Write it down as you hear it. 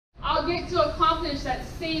get to accomplish that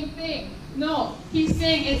same thing. No, he's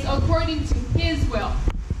saying it's according to his will.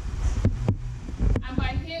 And by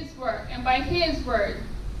his work, and by his word.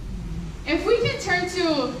 If we can turn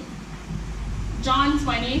to John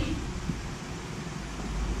 20.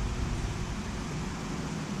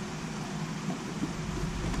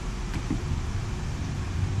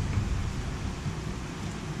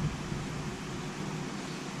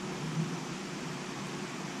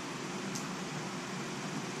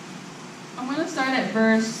 I'm going to start at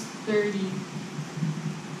verse 30.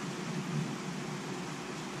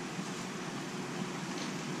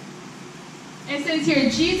 It says here,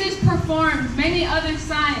 Jesus performed many other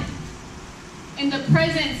signs in the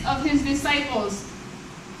presence of his disciples,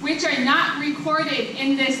 which are not recorded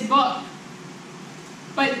in this book.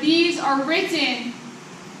 But these are written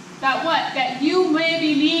that what? That you may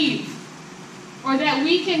believe, or that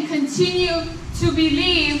we can continue to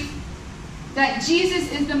believe that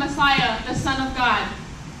Jesus is the Messiah, the Son of God.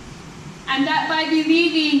 And that by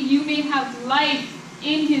believing you may have life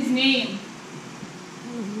in his name.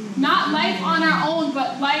 Not life on our own,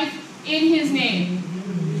 but life in his name.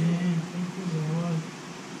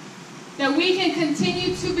 That we can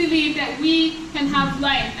continue to believe that we can have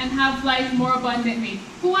life and have life more abundantly.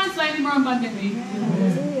 Who wants life more abundantly?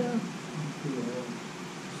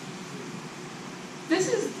 This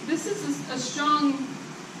is a strong,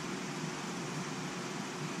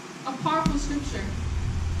 a powerful scripture.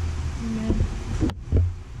 Amen.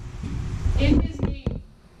 In his name,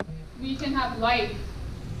 we can have life.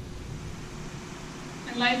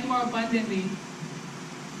 And life more abundantly.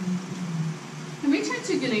 Can we turn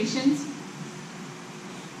to Galatians?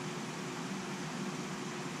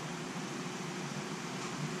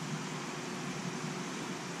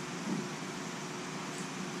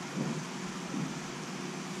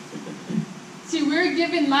 See, we're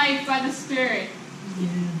given life by the Spirit. Yeah.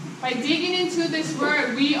 By digging into this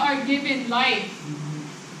word, we are given life.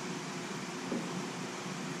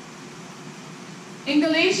 In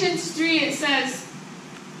Galatians 3, it says,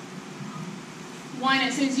 1,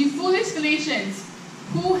 it says, "You foolish Galatians,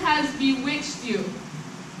 who has bewitched you?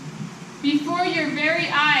 Before your very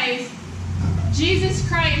eyes, Jesus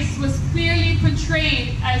Christ was clearly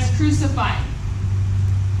portrayed as crucified."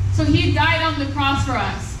 So he died on the cross for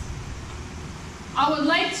us. I would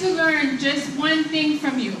like to learn just one thing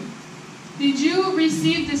from you. Did you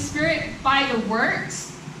receive the Spirit by the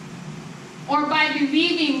works, or by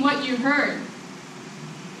believing what you heard?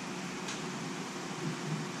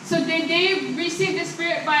 So did they receive the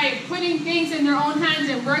Spirit by putting things in their own hands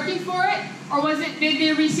and working for it? Or did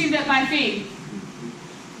they receive it by faith?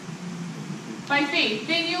 By faith.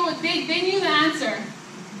 They knew the answer.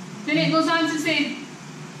 Then it goes on to say,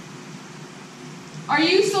 "Are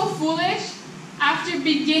you so foolish? After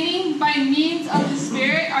beginning by means of the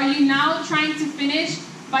Spirit, are you now trying to finish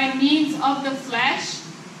by means of the flesh?"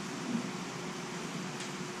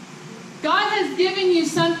 God has given you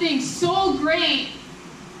something so great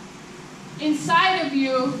inside of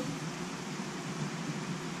you,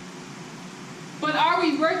 but are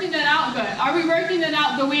we working that out good? Are we working that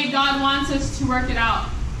out the way God wants us to work it out?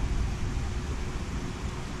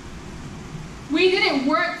 We didn't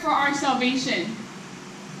work for our salvation.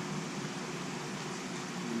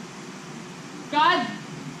 God,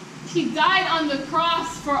 he died on the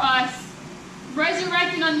cross for us,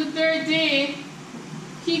 resurrected on the third day.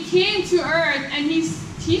 He came to earth and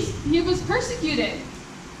he was persecuted.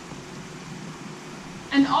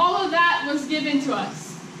 And all of that was given to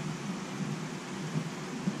us.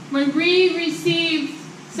 When we received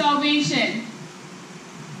salvation,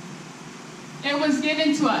 it was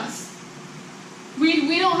given to us.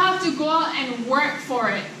 We don't have to go out and work for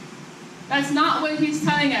it. That's not what he's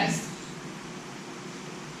telling us.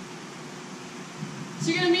 So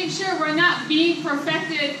you're going to make sure we're not being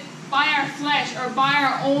perfected by our flesh or by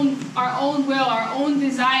our own will, our own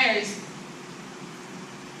desires.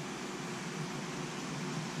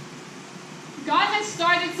 God has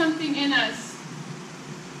started something in us,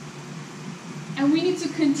 and we need to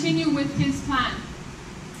continue with his plan.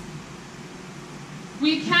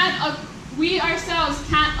 We ourselves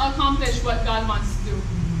can't accomplish what God wants to do.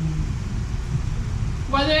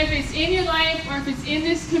 Whether if it's in your life or if it's in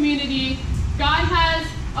this community, God has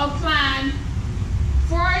a plan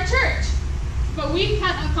for our church, but we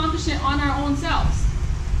can't accomplish it on our own selves.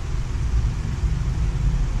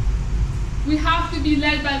 We have to be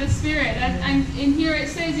led by the Spirit. And in here it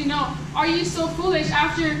says, are you so foolish?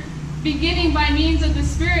 After beginning by means of the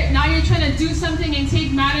Spirit, now you're trying to do something and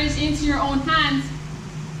take matters into your own hands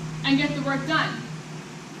and get the work done.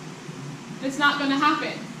 It's not going to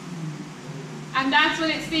happen. And that's what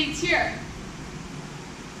it states here.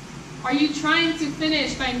 Are you trying to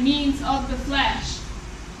finish by means of the flesh?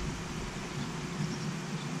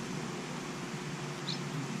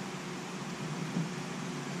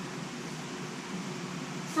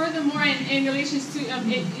 Furthermore, in Galatians 2,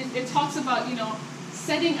 it talks about,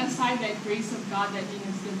 setting aside that grace of God that He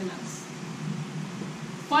has given us.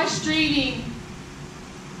 Frustrating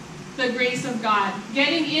the grace of God.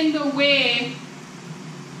 Getting in the way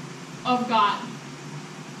of God.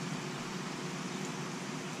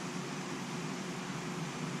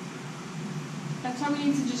 That's why we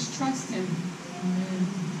need to just trust Him. Amen.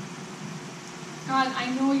 God, I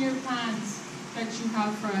know your plans that you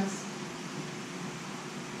have for us.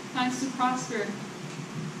 Plans to prosper.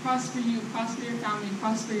 Prosper you, prosper your family,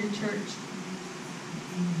 prosper your church.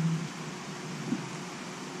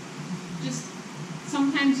 Just,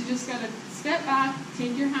 sometimes you just gotta step back,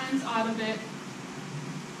 take your hands out of it,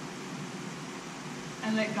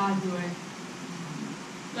 and let God do it.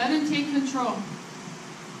 Let Him take control.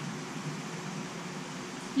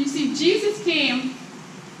 You see, Jesus came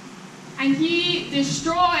and He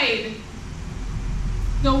destroyed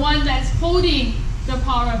the one that's holding the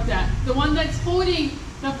power of death, the one that's holding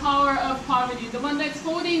the power of poverty, the one that's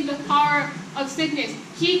holding the power of sickness.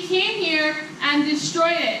 He came here and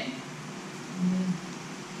destroyed it.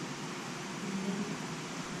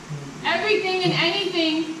 Everything and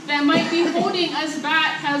anything that might be holding us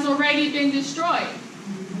back has already been destroyed.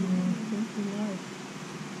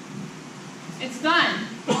 It's done.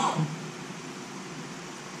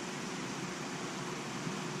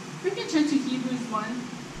 We can turn to Hebrews 1.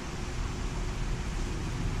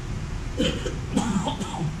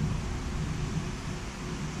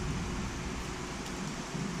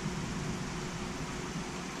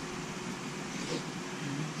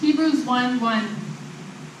 Hebrews 1:1.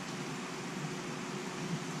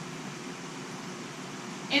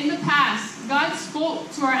 In the past, God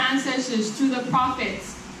spoke to our ancestors through the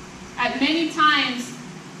prophets at many times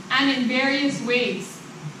and in various ways.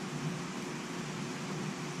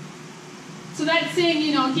 So that's saying,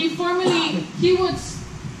 He would,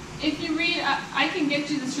 if you read, I can get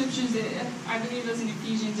you the scriptures, I believe it was in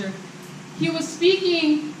Ephesians, or He was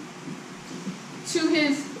speaking to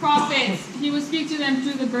His prophets. He would speak to them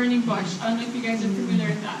through the burning bush. I don't know if you guys are familiar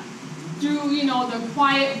with that. Through, the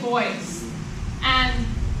quiet voice and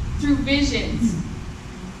through visions.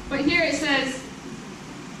 But here it says,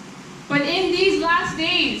 but in these last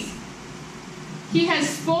days, He has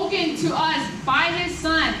spoken to us by His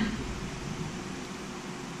Son.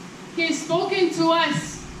 He has spoken to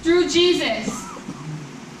us through Jesus.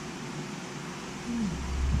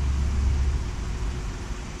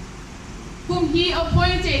 Whom He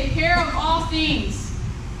appointed heir of all things.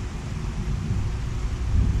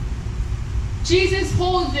 Jesus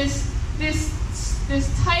holds this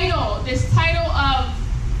title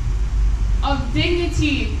of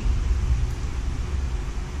dignity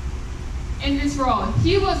in this world.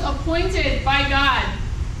 He was appointed by God,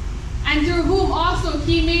 and through whom also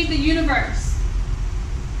He made the universe.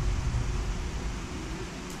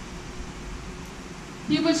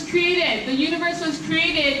 He was created. The universe was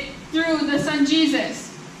created through the Son Jesus.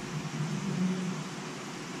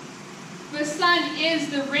 The Son is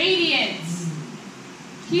the radiance.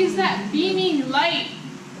 He's that beaming light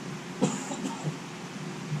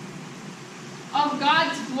of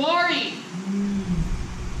God's glory.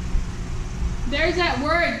 There's that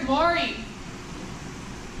word, glory.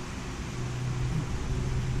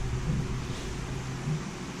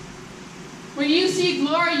 When you see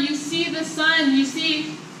glory, you see the Son. You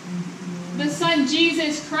see the Son,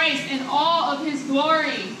 Jesus Christ, in all of His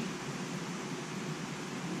glory.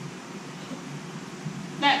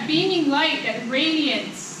 That beaming light, that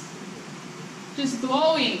radiance, just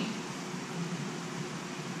glowing.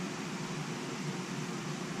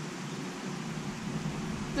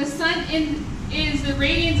 The Son is the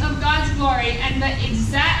radiance of God's glory and the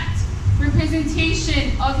exact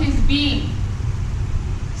representation of His being,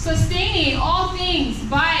 sustaining all things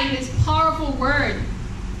by His powerful word.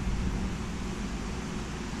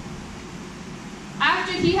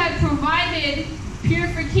 After He had provided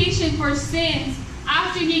purification for sins,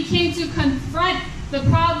 after He came to confront the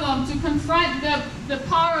problem, to confront the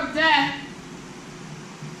power of death,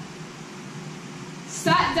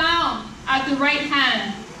 sat down at the right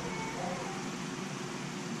hand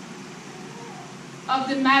of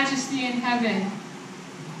the Majesty in heaven.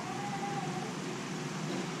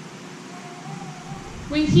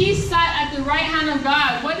 When He sat at the right hand of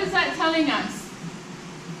God, what is that telling us?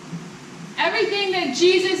 Everything that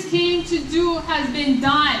Jesus came to do has been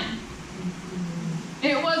done.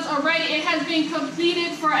 It has been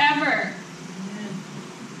completed forever.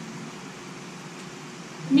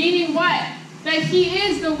 Meaning what? That He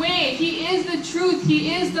is the way, He is the truth,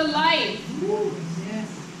 He is the life. Yes.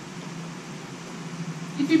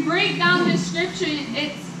 If you break down this scripture,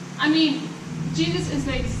 Jesus is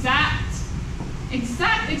the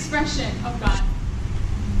exact expression of God.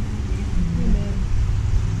 Amen.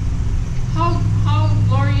 How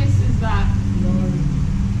glorious is that? Lord.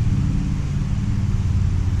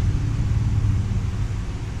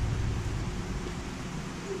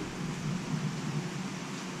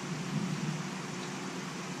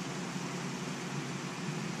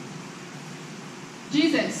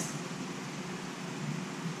 Jesus,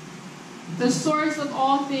 the source of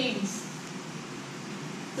all things,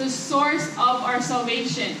 the source of our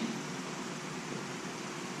salvation.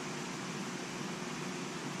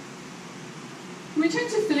 Can we turn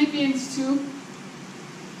to Philippians 2?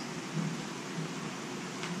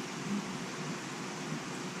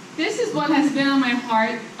 This is what has been on my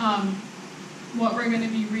heart, what we're going to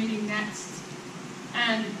be reading next.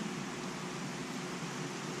 And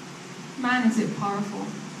man, is it powerful.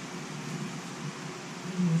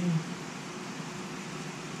 Amen.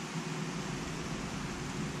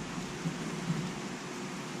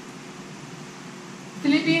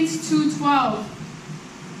 Philippians 2:12.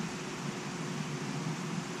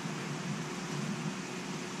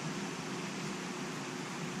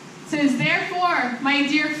 Says, therefore, my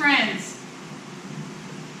dear friends,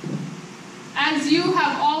 as you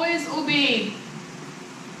have always obeyed,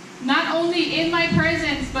 not only in my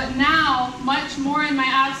presence, but now much more in my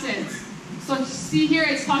absence. So see here,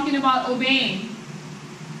 it's talking about obeying.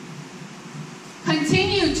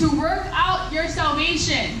 Continue to work out your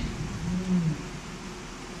salvation.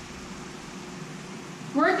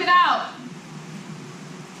 Work it out.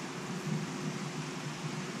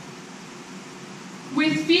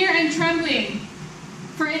 With fear and trembling,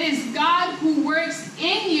 for it is God who works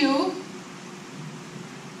in you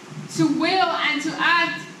to will and to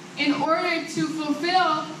act in order to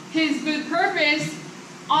fulfill His good purpose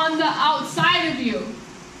on the outside of you.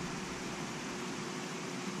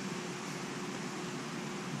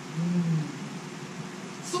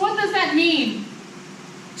 So what does that mean?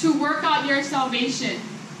 To work out your salvation.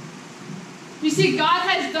 You see, God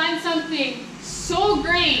has done something so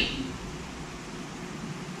great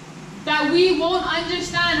that we won't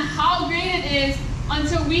understand how great it is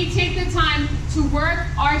until we take the time to work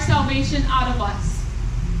our salvation out of us.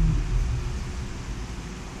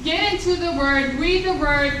 Get into the Word, read the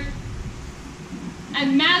Word,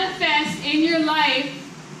 and manifest in your life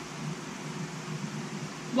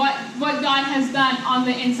what God has done on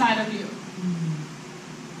the inside of you.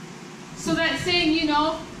 So that saying,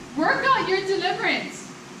 work out your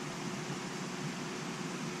deliverance.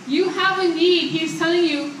 You have a need. He's telling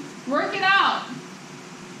you, work it out.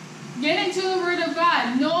 Get into the Word of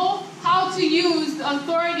God. Know how to use the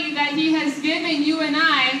authority that He has given you and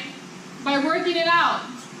I by working it out.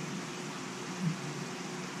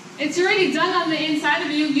 It's already done on the inside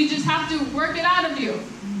of you. You just have to work it out of you.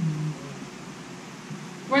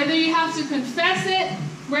 Whether you have to confess it,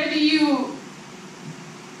 whether you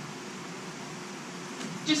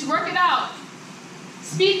just work it out.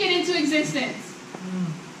 Speak it into existence.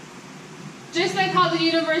 Just like how the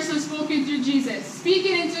universe was spoken through Jesus. Speak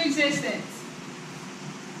it into existence.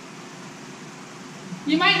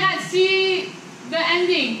 You might not see the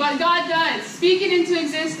ending, but God does. Speak it into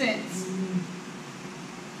existence.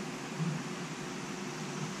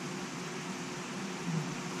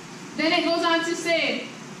 Then it goes on to say,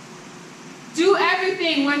 do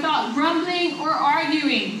everything without grumbling or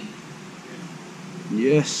arguing.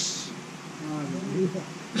 Yes.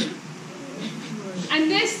 And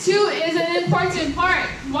this too is an important part.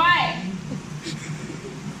 Why?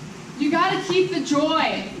 You got to keep the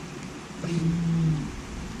joy.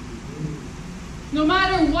 No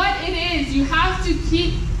matter what it is, you have to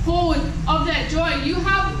keep hold of that joy.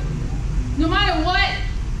 No matter what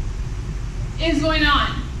is going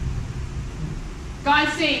on,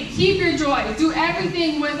 God's saying, keep your joy. Do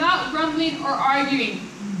everything without grumbling or arguing.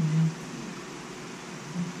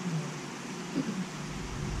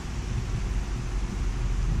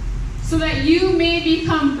 So that you may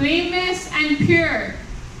become blameless and pure,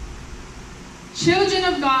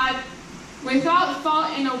 children of God, without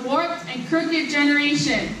fault in a warped and crooked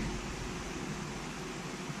generation.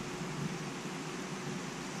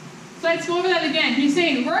 So let's go over that again. He's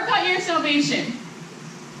saying, work out your salvation.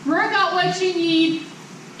 Work out what you need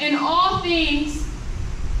in all things,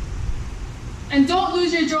 and don't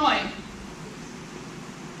lose your joy.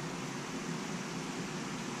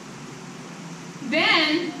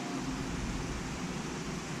 Then,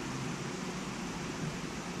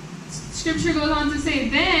 Scripture goes on to say,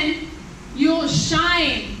 then You'll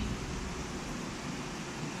shine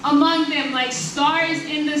among them like stars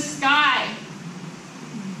in the sky.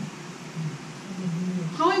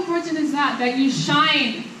 How important is that? That you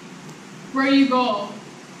shine where you go.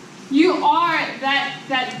 You are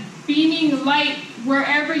that beaming light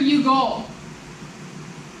wherever you go.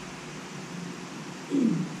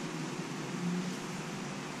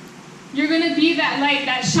 You're going to be that light,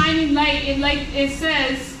 that shining light. Like it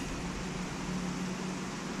says,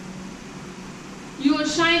 you will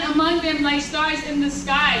shine among them like stars in the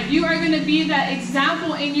sky. You are going to be that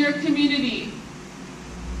example in your community,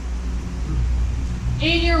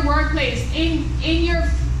 in your workplace, in your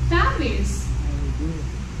families.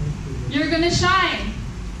 You're going to shine.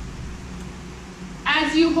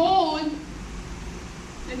 As you hold,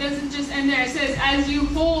 it doesn't just end there. It says, as you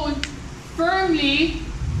hold firmly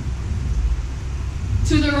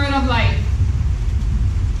to the word of life.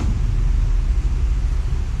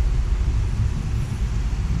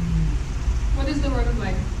 What is the word of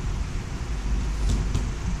life?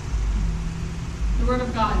 The word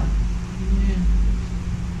of God. Amen.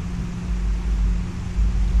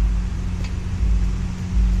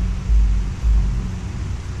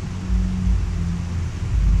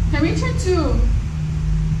 Can we turn to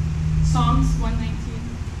Psalms 119?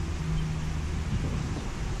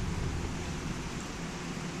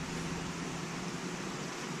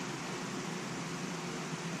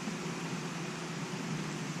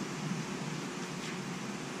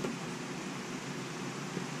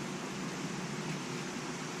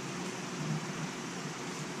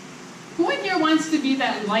 Who in here wants to be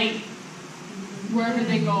that light wherever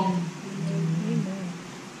they go?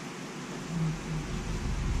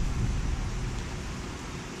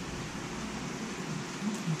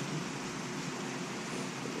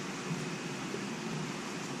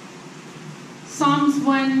 Psalms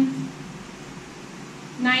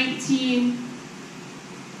 119.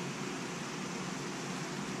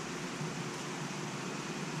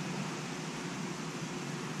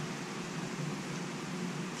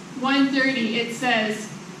 It says,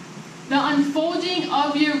 the unfolding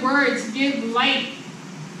of your words give light.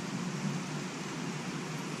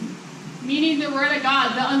 Meaning the word of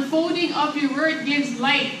God. The unfolding of your word gives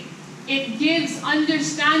light. It gives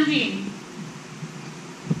understanding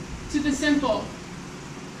to the simple.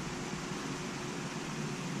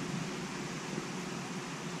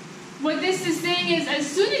 What this is saying is, as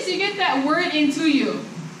soon as you get that word into you,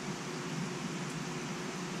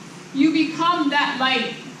 you become that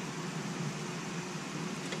light.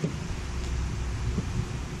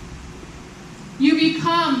 You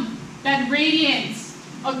become that radiance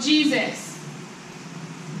of Jesus.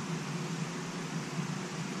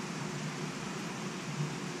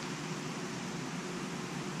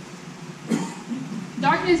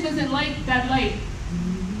 Darkness doesn't like that light.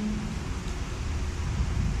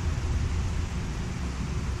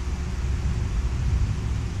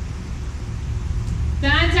 The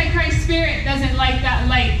Antichrist spirit doesn't like that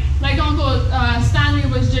light. Like Uncle Stanley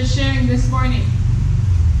was just sharing this morning.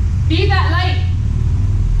 Be that light.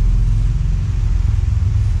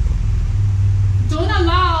 Don't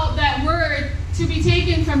allow that word to be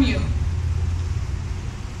taken from you.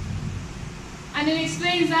 And it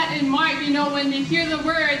explains that in Mark, when they hear the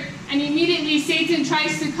word and immediately Satan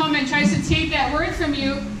tries to come and tries to take that word from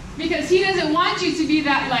you because he doesn't want you to be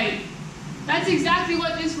that light. That's exactly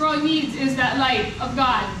what this world needs, is that light of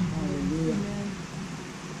God. Hallelujah.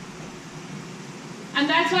 And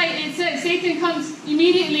that's why it says Satan comes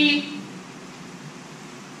immediately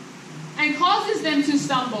and causes them to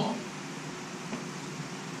stumble.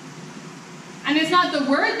 And it's not the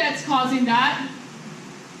word that's causing that.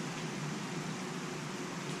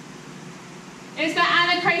 It's the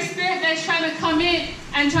Antichrist spirit that's trying to come in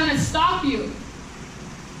and trying to stop you.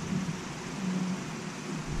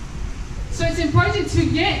 So it's important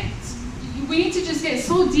we need to just get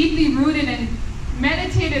so deeply rooted and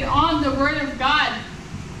meditated on the word of God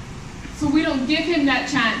so we don't give him that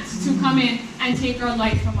chance to come in and take our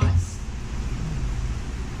light from us.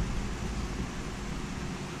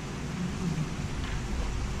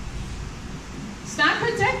 Stand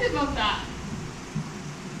protective of that.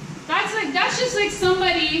 That's just like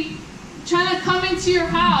somebody trying to come into your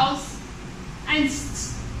house and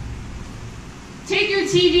take your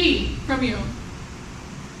TV from you.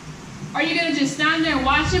 Are you going to just stand there and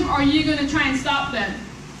watch them, or are you going to try and stop them?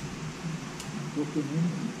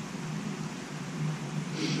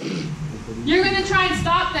 You're going to try and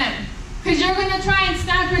stop them because you're going to try and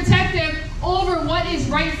stand protective over what is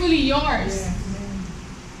rightfully yours.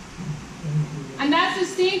 And that's the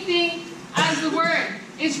same thing as the word.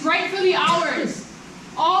 It's rightfully ours.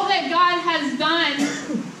 All that God has done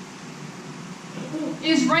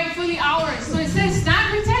is rightfully ours. So it says,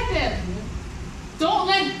 stand protective. Don't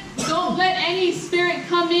let any spirit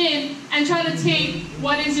come in and try to take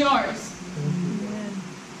what is yours.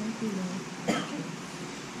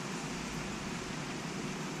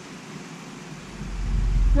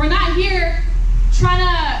 We're not here trying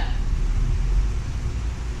to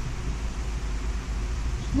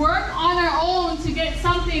work on our own to get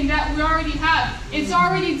something that we already have. It's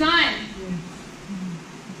already done.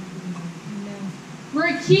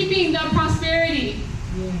 We're keeping the prosperity.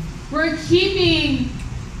 We're keeping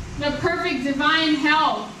the perfect divine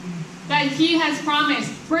health that He has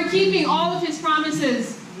promised. We're keeping all of His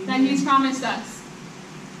promises that He's promised us.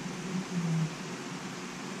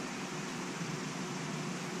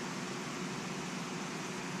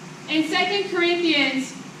 In 2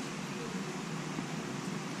 Corinthians,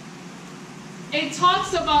 it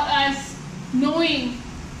talks about us knowing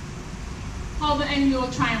how the enemy will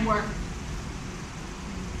try and work.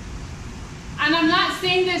 And I'm not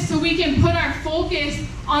saying this so we can put our focus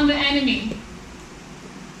on the enemy.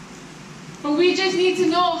 But we just need to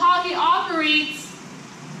know how he operates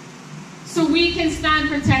so we can stand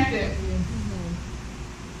protected.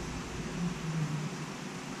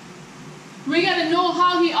 We got to know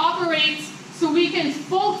how he operates so we can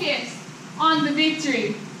focus on the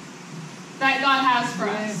victory that God has for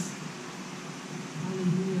us.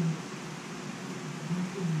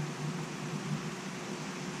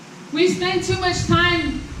 We spend too much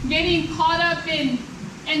time getting caught up in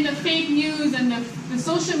the fake news and the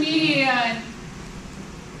social media and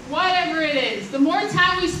whatever it is. The more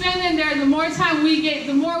time we spend in there, the more we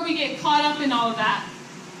get caught up in all of that.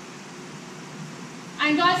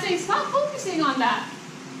 And God's saying, stop focusing on that.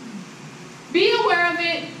 Be aware of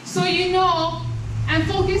it so you know and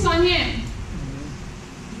focus on Him.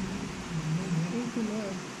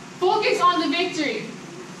 Focus on the victory.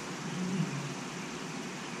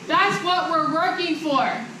 That's what we're working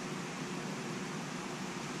for.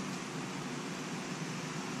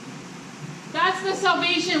 That's the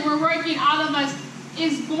salvation we're working out of us,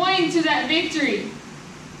 is going to that victory.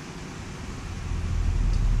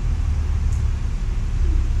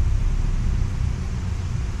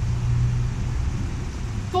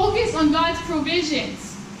 Focus on God's provisions.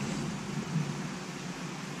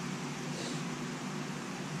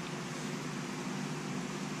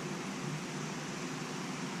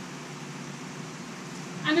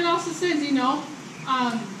 And it also says,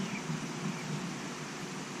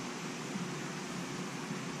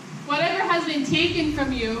 whatever has been taken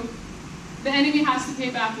from you, the enemy has to pay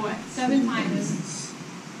back what? 7 times.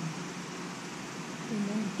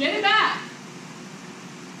 Get it back.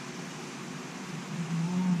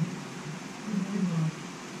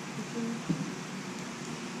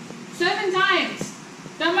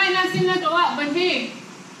 That might not seem like a lot, but hey,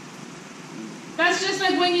 that's just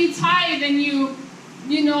like when you tithe and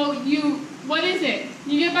what is it?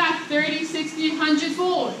 You get back 30, 60, 100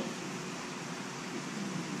 fold.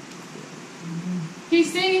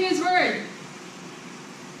 He's saying in His word,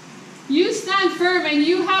 you stand firm and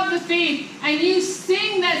you have the faith and you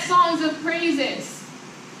sing that songs of praises.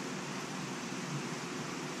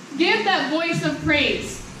 Give that voice of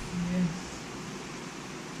praise.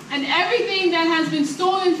 And everything that has been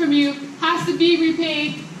stolen from you has to be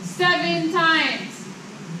repaid 7 times.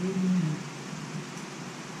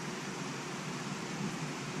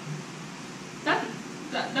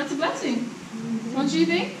 That's a blessing, don't you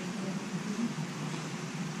think?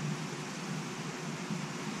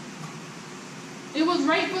 It was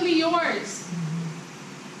rightfully yours.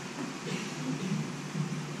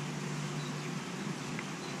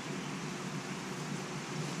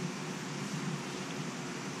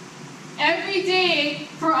 Every day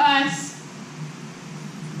for us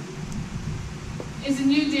is a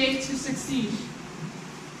new day to succeed.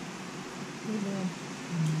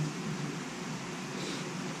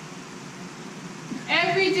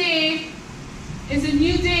 Every day is a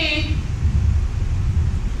new day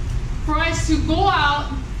for us to go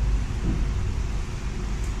out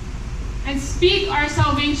and speak our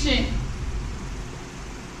salvation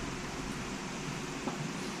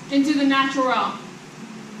into the natural realm.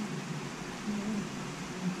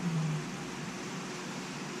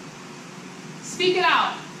 Speak it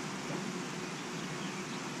out.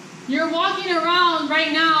 You're walking around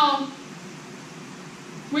right now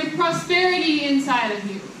with prosperity inside of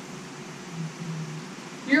you.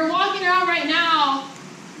 You're walking around right now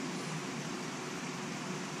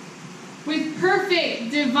with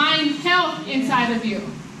perfect divine health inside of you.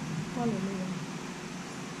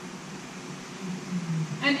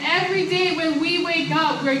 And every day when we wake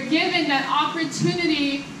up, we're given that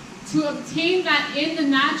opportunity to obtain that in the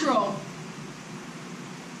natural.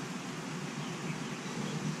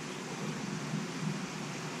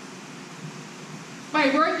 by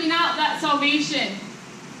working out that salvation,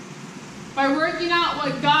 by working out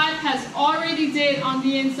what God has already did on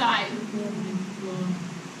the inside.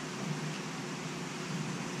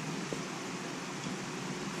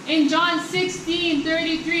 In John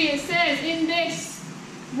 16:33, it says, in this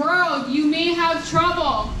world you may have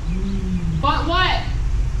trouble, but what?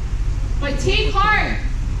 But take heart.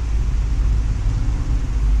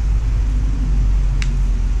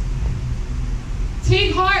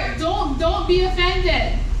 Take heart. Don't be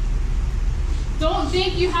offended. Don't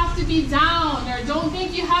think you have to be down, or don't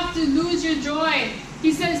think you have to lose your joy.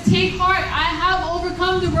 He says, take heart. I have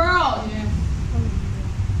overcome the world.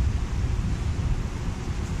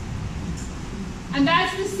 And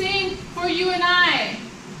that's the same for you and I.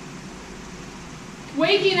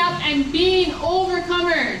 Waking up and being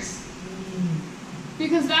overcomers.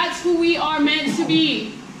 Because that's who we are meant to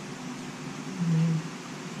be.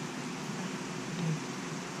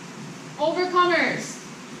 Overcomers.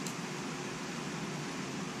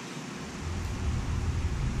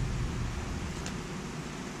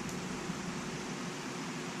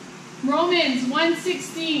 Romans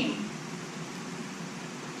 1:16.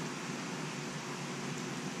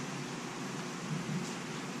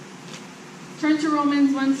 Turn to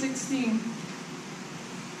Romans 1:16.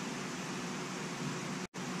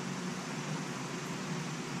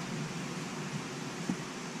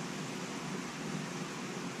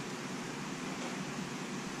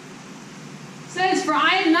 Says, for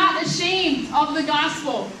I am not ashamed of the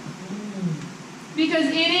gospel, because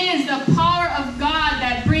it is the power of God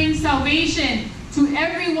that brings salvation to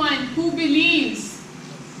everyone who believes.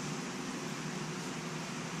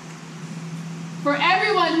 For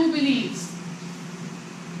everyone who believes.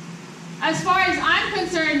 As far as I'm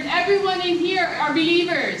concerned, everyone in here are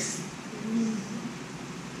believers.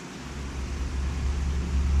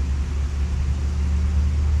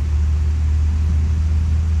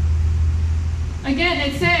 Again,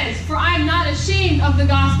 it says, for I am not ashamed of the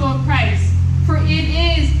gospel of Christ, for it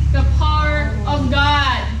is the power of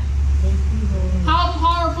God. How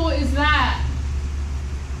powerful is that?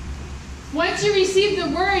 Once you receive the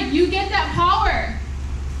word, you get that power.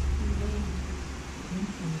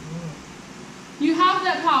 You have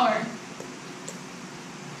that power.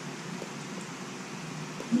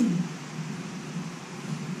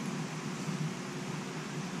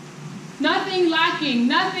 Nothing lacking,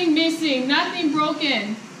 nothing missing, nothing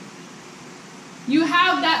broken. You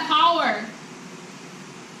have that power.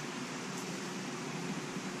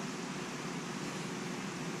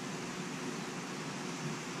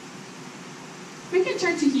 We can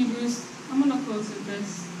turn to Hebrews. I'm going to close with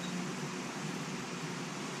this.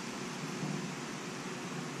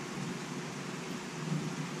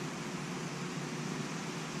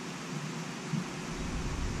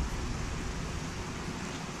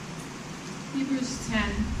 Hebrews 10.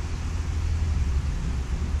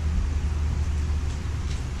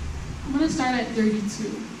 I'm going to start at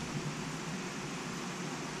 32.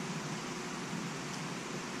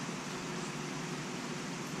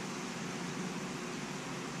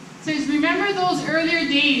 It says, remember those earlier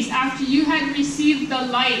days after you had received the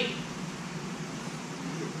light.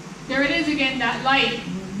 There it is again, that light.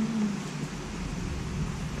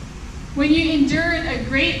 When you endured a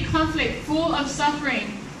great conflict full of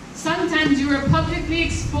suffering. Sometimes you were publicly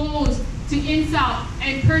exposed to insult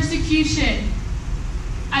and persecution.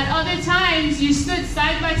 At other times, you stood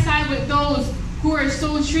side by side with those who were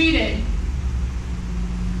so treated.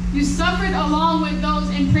 You suffered along with those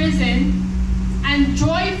in prison and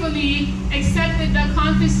joyfully accepted the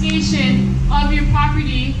confiscation of your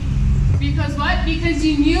property. Because what? Because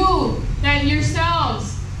you knew that you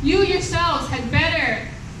yourselves had better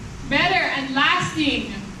and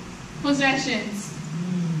lasting possessions.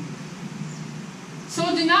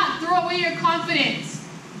 So do not throw away your confidence.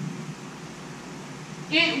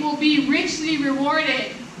 It will be richly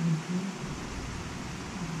rewarded.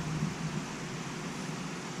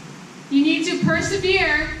 You need to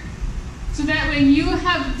persevere so that when you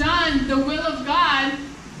have done the will of God,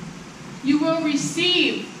 you will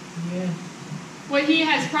receive what He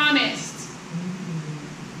has promised.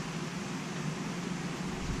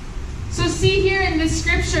 So see here in this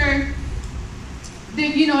scripture,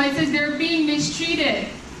 that, it says they're being mistreated,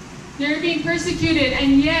 they're being persecuted,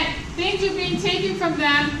 and yet things are being taken from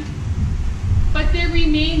them, but they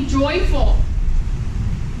remain joyful.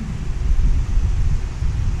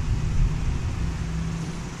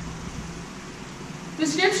 The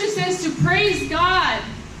scripture says to praise God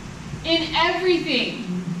in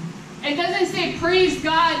everything. It doesn't say praise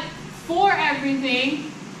God for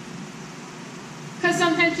everything. Because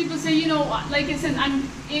sometimes people say, like I said, I'm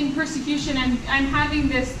in persecution, I'm having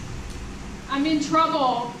this I'm in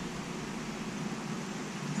trouble.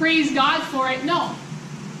 Praise God for it. No.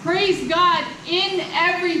 Praise God in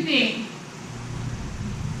everything.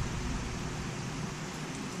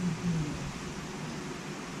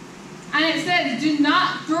 And it says, do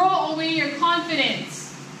not throw away your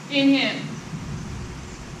confidence in Him.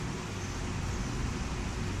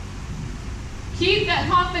 Keep that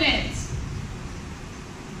confidence.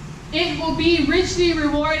 It will be richly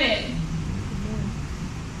rewarded.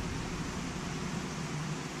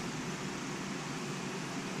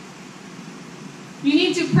 You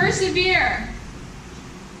need to persevere.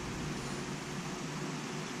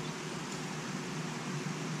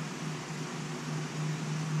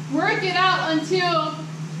 Work it out until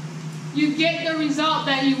you get the result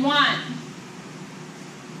that you want.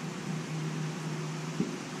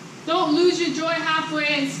 Don't lose your joy halfway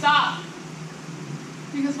and stop.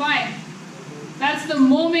 Because why? That's the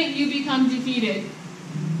moment you become defeated.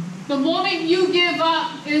 The moment you give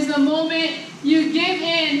up is the moment you give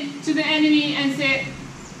in to the enemy and say,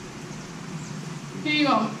 here you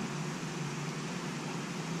go.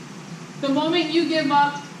 The moment you give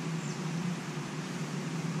up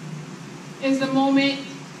is the moment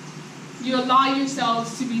you allow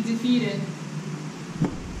yourselves to be defeated.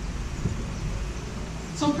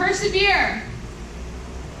 So persevere.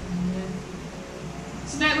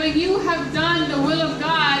 So that when you have done the will of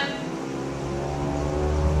God,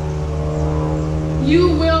 you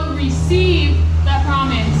will receive that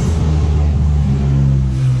promise.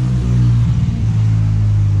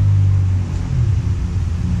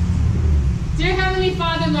 Dear Heavenly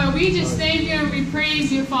Father, Lord, we just thank you and we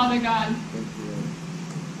praise you, Father God.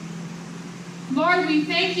 Lord, we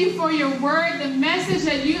thank you for your word, the message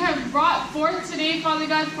that you have brought forth today, Father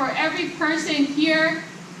God, for every person here.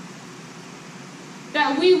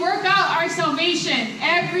 That we work out our salvation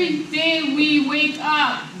every day we wake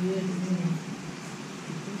up.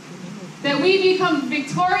 That we become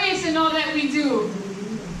victorious in all that we do.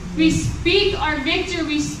 We speak our victory.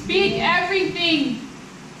 We speak everything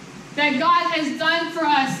that God has done for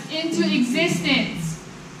us into existence.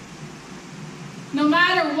 No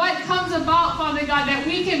matter what comes about, Father God, that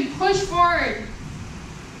we can push forward.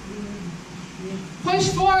 Push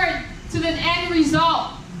forward to the end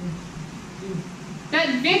result.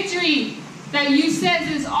 That victory that you said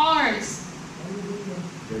is ours.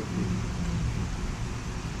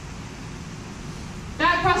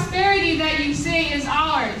 That prosperity that you say is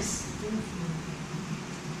ours.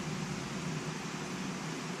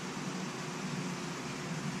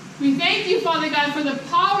 We thank you, Father God, for the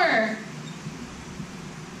power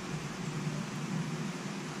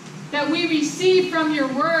that we receive from your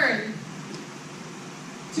word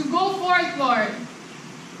to go forth, Lord,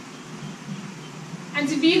 and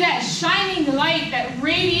to be that shining light, that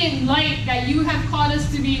radiant light that you have called us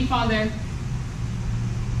to be, Father.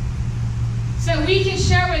 So we can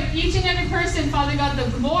share with each and every person, Father God, the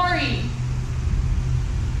glory.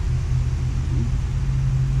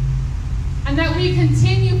 And that we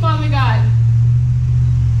continue, Father God,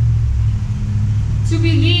 to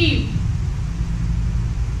believe.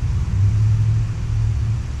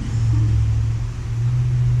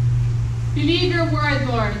 Believe your word,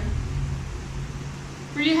 Lord.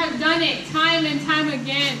 For you have done it time and time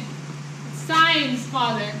again. Signs,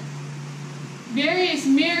 Father. Various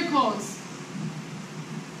miracles.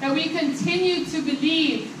 That we continue to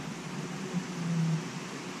believe.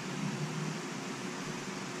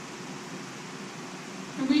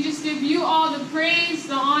 And we just give you all the praise,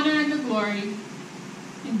 the honor, and the glory.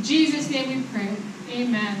 In Jesus' name we pray.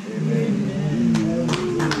 Amen. Amen.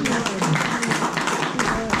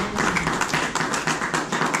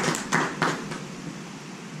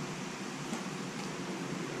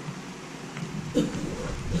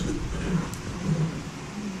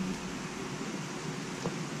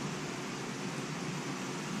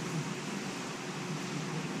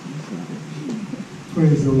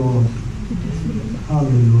 Praise the Lord.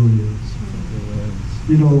 Hallelujah.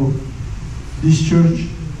 You know, this church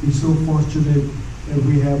is so fortunate that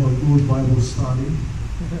we have a good Bible study.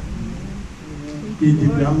 It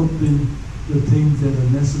developing the things that are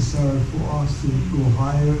necessary for us to go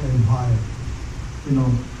higher and higher. You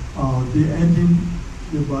know, the ending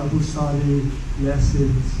the Bible study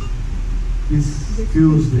lessons this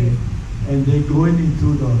Tuesday, and they're going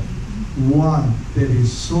into the one that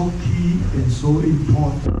is so key and so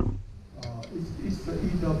important. It's the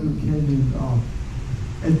E.W. Kenyon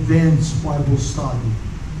Advanced Bible Study.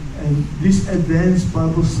 And this Advanced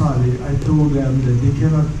Bible Study, I told them that they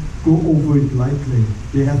cannot go over it lightly.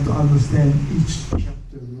 They have to understand each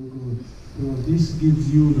chapter real good. So this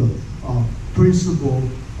gives you the principle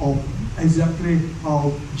of exactly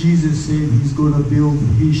how Jesus said He's going to build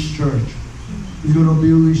His church. He's going to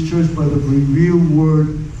build His church by the revealed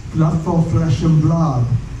word, not from flesh and blood,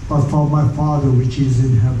 but from my Father which is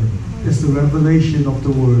in heaven. That's the revelation of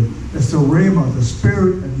the word. That's the rhema, the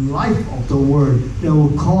spirit and life of the word that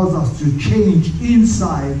will cause us to change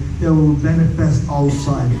inside, that will manifest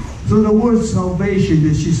outside. So the word salvation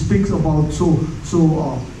that she speaks about so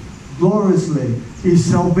gloriously is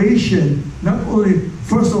salvation. Not only,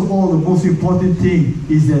 first of all, the most important thing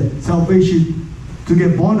is that salvation to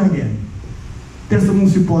get born again. That's the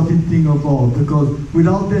most important thing of all, because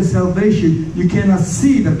without that salvation, you cannot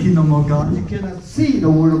see the kingdom of God. You cannot see the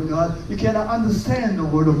Word of God. You cannot understand the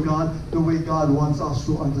Word of God the way God wants us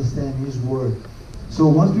to understand His Word. So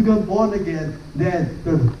once we got born again, then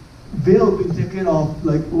the veil been taken off,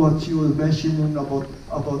 like what she was mentioning about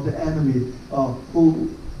the enemy, who,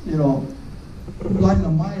 blind the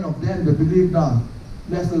mind of them that believe not.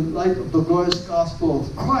 That's the light of the glorious gospel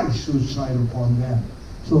of Christ should shine upon them.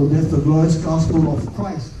 So that's the glorious gospel of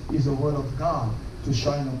Christ, is the word of God to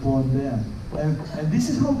shine upon them. And this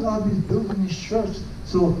is how God is building His church.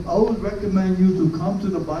 So I would recommend you to come to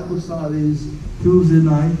the Bible studies Tuesday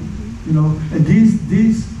night. And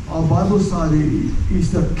this Bible study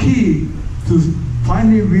is the key to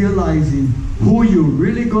finally realizing who you're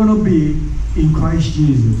really going to be in Christ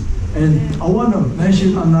Jesus. And I want to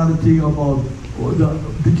mention another thing about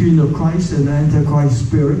between the Christ and the Antichrist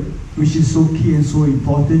spirit, which is so key and so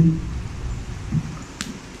important.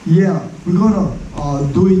 Yeah, we're going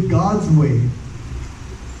to do it God's way.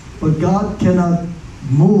 But God cannot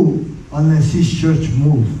move unless His church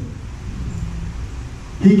moves.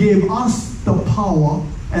 He gave us the power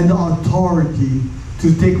and the authority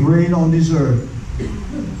to take reign on this earth.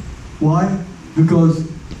 Why? Because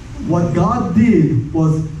what God did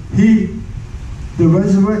was the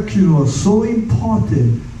resurrection was so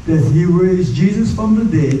important that He raised Jesus from the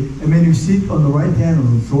dead and made Him sit on the right hand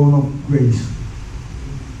of the throne of grace.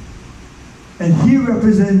 And He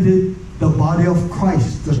represented the body of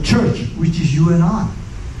Christ, the church, which is you and I.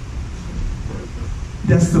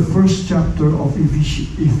 That's the first chapter of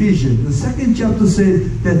Ephesians. The second chapter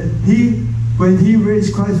says that when He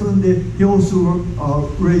raised Christ from the dead, He also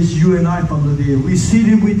raised you and I from the dead. We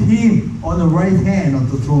seated with Him on the right hand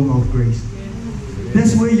of the throne of grace.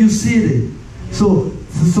 That's where you seated. So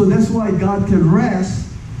that's why God can rest,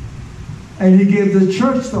 and He gave the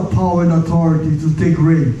church the power and authority to take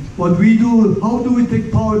reign. What we do, how do we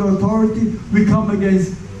take power and authority? We come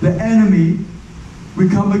against the enemy. We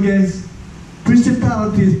come against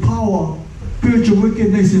principalities, power, spiritual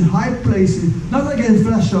wickedness in high places, not against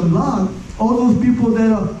flesh and blood. All those people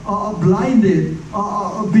that are blinded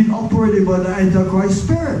are being operated by the Antichrist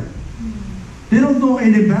spirit. They don't know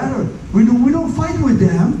any better. We don't fight with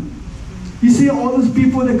them. You see all those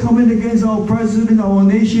people that come in against our president, our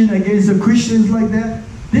nation, against the Christians like that,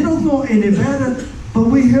 they don't know any better. But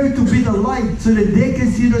we're here to be the light so that they can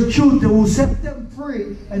see the truth that will set them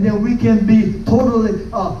free, and then we can be totally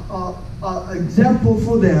example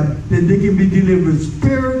for them, that they can be delivered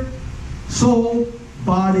spirit, soul,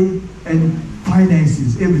 body, and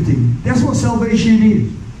finances, everything. That's what salvation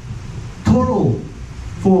is. Total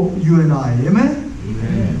for you and I. Amen?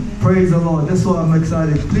 Amen. Praise the Lord. That's why I'm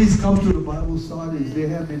excited. Please come to the Bible studies. They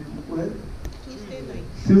have it when? Tuesday night.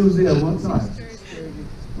 Tuesday at what time?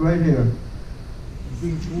 Right here.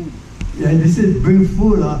 Bring food. Yeah, this is bring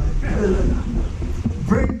food.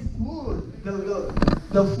 Bring food.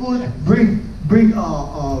 The food. Bring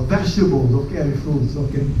vegetables. Okay, fruits.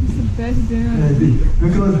 Okay. It's the best dinner.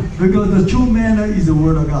 Because the true manna is the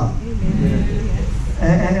word of God. Amen.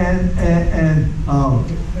 And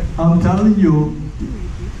I'm telling you,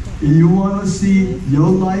 you want to see your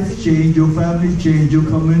life change, your family change, your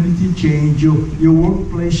community change, your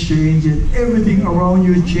workplace change, and everything around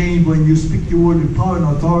you change when you speak your word with power and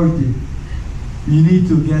authority. You need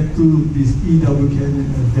to get to this EWKN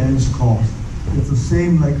advanced course. It's the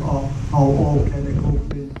same like how all Kenneth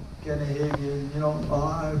Copeland, Kenneth Hagin,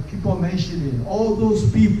 I keep on mentioning all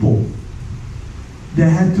those people. They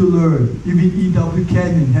had to learn. Even E.W.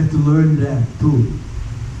 Kenyon had to learn that too,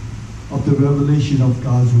 of the revelation of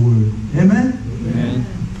God's word. Amen? Amen.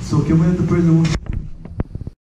 So can we have the praise of